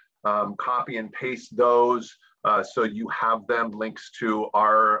there, copy and paste those so you have them, links to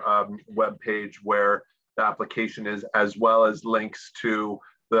our webpage where the application is, as well as links to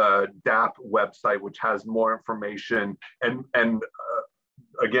the DAHP website, which has more information and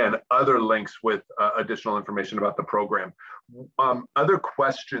again, other links with additional information about the program. Other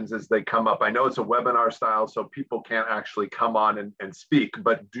questions as they come up. I know it's a webinar style, so people can't actually come on and speak,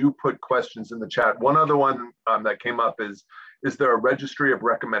 but do put questions in the chat. One other one that came up is there a registry of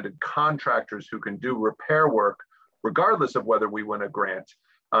recommended contractors who can do repair work, regardless of whether we win a grant?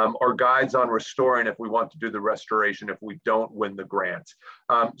 Or guides on restoring if we want to do the restoration if we don't win the grant.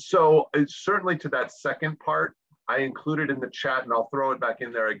 So it's certainly to that second part, I included in the chat, and I'll throw it back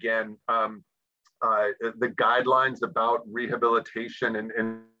in there again, the guidelines about rehabilitation,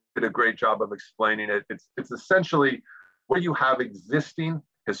 and did a great job of explaining it. It's essentially where you have existing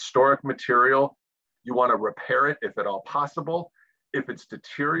historic material, you want to repair it if at all possible. If it's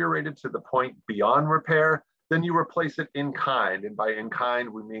deteriorated to the point beyond repair, then you replace it in kind. And by in kind,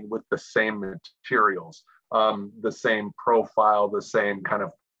 we mean with the same materials, the same profile, the same kind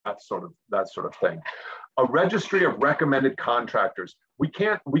of that sort of thing. A registry of recommended contractors. We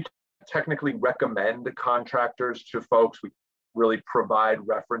can't technically recommend contractors to folks. We really provide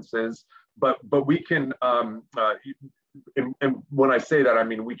references, but we can. And when I say that, I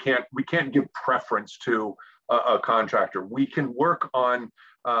mean we can't give preference to a contractor. We can work on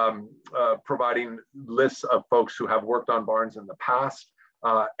providing lists of folks who have worked on barns in the past,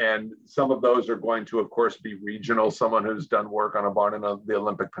 And some of those are going to, of course, be regional. Someone who's done work on a barn in the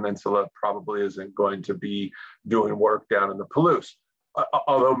Olympic Peninsula probably isn't going to be doing work down in the Palouse,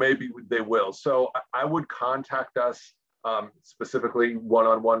 although maybe they will. So I would contact us specifically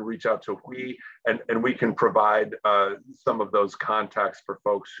one-on-one, reach out to Huy, and we can provide some of those contacts for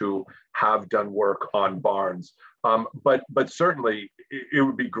folks who have done work on barns. But certainly it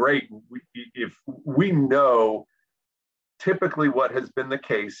would be great if we know. Typically what has been the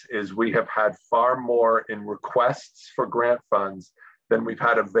case is we have had far more in requests for grant funds than we've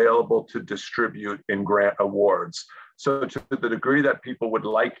had available to distribute in grant awards. So to the degree that people would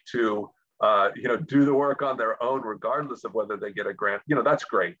like to do the work on their own, regardless of whether they get a grant, that's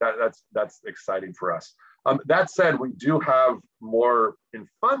great. That's exciting for us. That said, we do have more in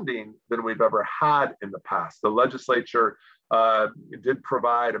funding than we've ever had in the past. The legislature did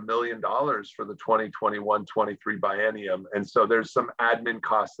provide $1 million for the 2021-23 biennium, and so there's some admin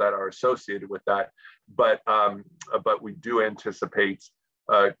costs that are associated with that. But we do anticipate,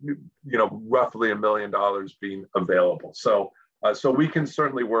 roughly $1 million being available. So we can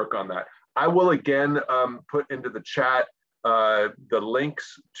certainly work on that. I will again put into the chat the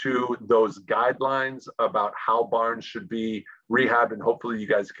links to those guidelines about how barns should be rehabbed, and hopefully you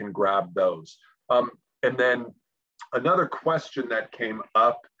guys can grab those. And then another question that came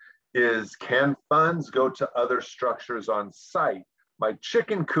up is, can funds go to other structures on site? My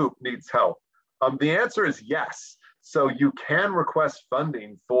chicken coop needs help. The answer is yes. So you can request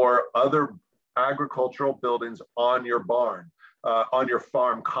funding for other agricultural buildings on your barn, on your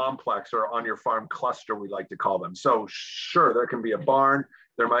farm complex, or on your farm cluster, we like to call them. So sure, there can be a barn,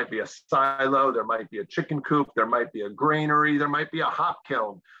 there might be a silo, there might be a chicken coop, there might be a granary, there might be a hop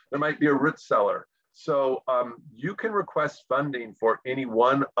kiln, there might be a root cellar. So you can request funding for any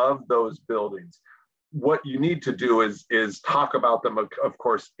one of those buildings. What you need to do is talk about them, of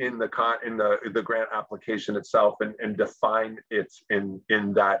course, in the grant application itself, and define it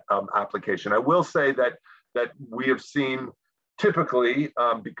in that application. I will say that we have seen typically,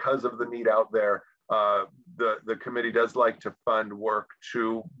 because of the need out there, the committee does like to fund work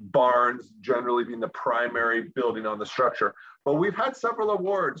to barns, generally being the primary building on the structure. But we've had several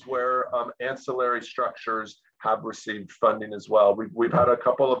awards where ancillary structures have received funding as well. We've had a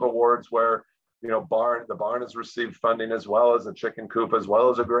couple of awards where the barn has received funding, as well as a chicken coop, as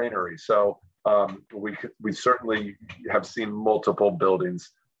well as a granary. So we certainly have seen multiple buildings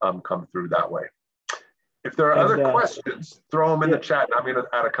come through that way. If there are other questions, throw them in the chat. I'm going to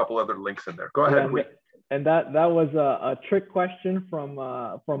add a couple other links in there. Go ahead. And that was a trick question from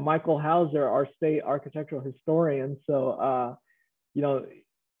Michael Hauser, our state architectural historian. So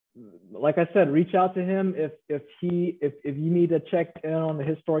like I said, reach out to him if you need to check in on the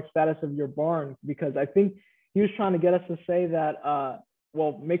historic status of your barn, because I think he was trying to get us to say that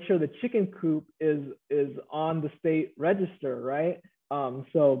make sure the chicken coop is on the state register, right?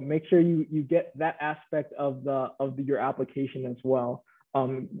 So make sure you get that aspect of your application as well.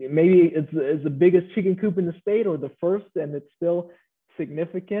 Maybe it's the biggest chicken coop in the state, or the first, and it's still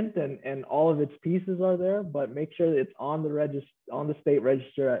significant, and all of its pieces are there, but make sure that it's on the state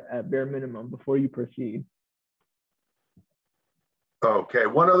register at bare minimum before you proceed. Okay,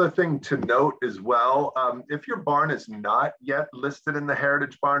 one other thing to note as well, if your barn is not yet listed in the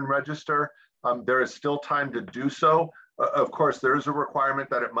Heritage Barn Register, there is still time to do so. Of course, there is a requirement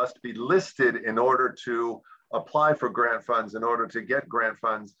that it must be listed in order to apply for grant funds, in order to get grant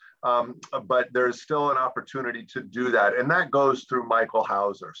funds, but there's still an opportunity to do that, and that goes through Michael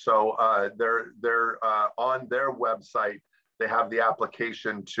Hauser. So they're on their website, they have the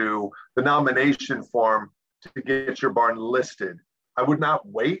application to the nomination form to get your barn listed. I would not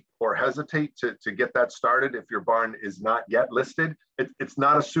wait or hesitate to get that started if your barn is not yet listed. It's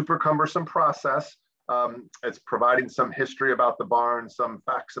not a super cumbersome process. It's providing some history about the barn, some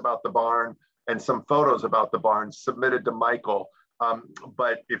facts about the barn, and some photos about the barn submitted to Michael.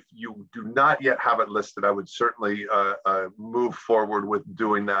 But if you do not yet have it listed, I would certainly move forward with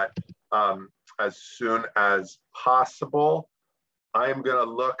doing that as soon as possible. I am going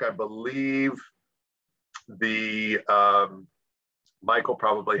to look, I believe Michael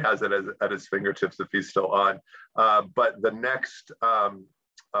probably has it at his fingertips if he's still on. But the next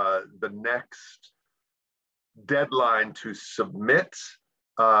deadline to submit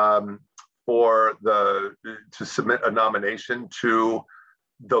to submit a nomination to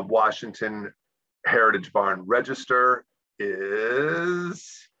the Washington Heritage Barn Register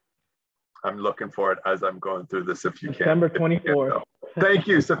is, I'm looking for it as I'm going through this, if you can. September 24th. Thank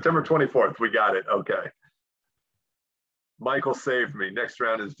you, September 24th, we got it, okay. Michael saved me, next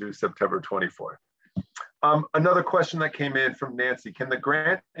round is due September 24th. Another question that came in from Nancy: can the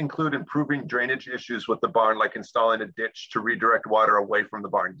grant include improving drainage issues with the barn, like installing a ditch to redirect water away from the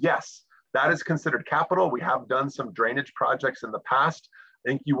barn? Yes, that is considered capital. We have done some drainage projects in the past. I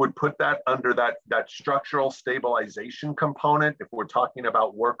think you would put that under that structural stabilization component. If we're talking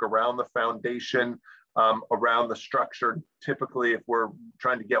about work around the foundation, around the structure, typically if we're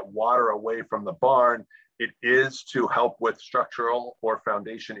trying to get water away from the barn, it is to help with structural or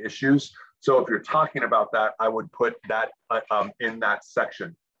foundation issues. So if you're talking about that, I would put that in that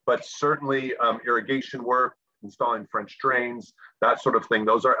section. But certainly irrigation work, installing French drains, that sort of thing,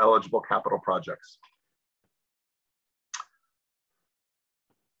 those are eligible capital projects.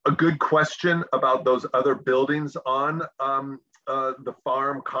 A good question about those other buildings on the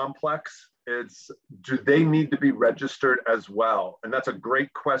farm complex is, do they need to be registered as well? And that's a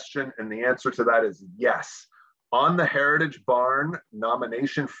great question. And the answer to that is yes. On the Heritage Barn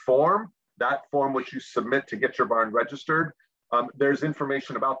nomination form, that form which you submit to get your barn registered, there's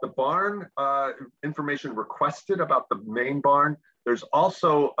information about the barn, information requested about the main barn. There's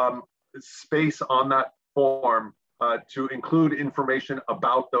also space on that form to include information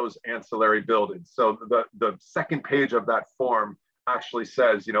about those ancillary buildings. So the second page of that form actually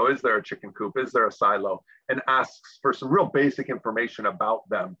says, you know, is there a chicken coop? Is there a silo? And asks for some real basic information about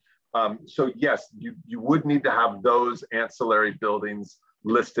them. So yes, you would need to have those ancillary buildings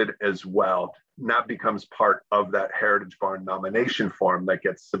listed as well. And that becomes part of that Heritage Barn nomination form that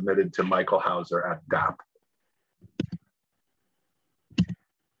gets submitted to Michael Hauser at DAHP.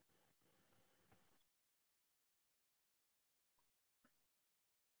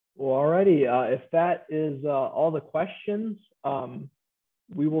 Well, alrighty. If that is all the questions,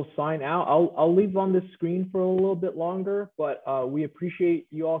 we will sign out. I'll leave on the screen for a little bit longer, but we appreciate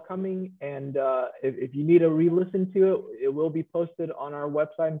you all coming. And if you need to re-listen to it, it will be posted on our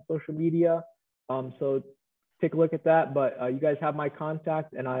website and social media. So take a look at that. But you guys have my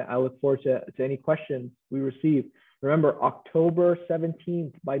contact, and I look forward to any questions we receive. Remember, October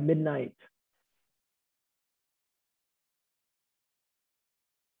 17th by midnight.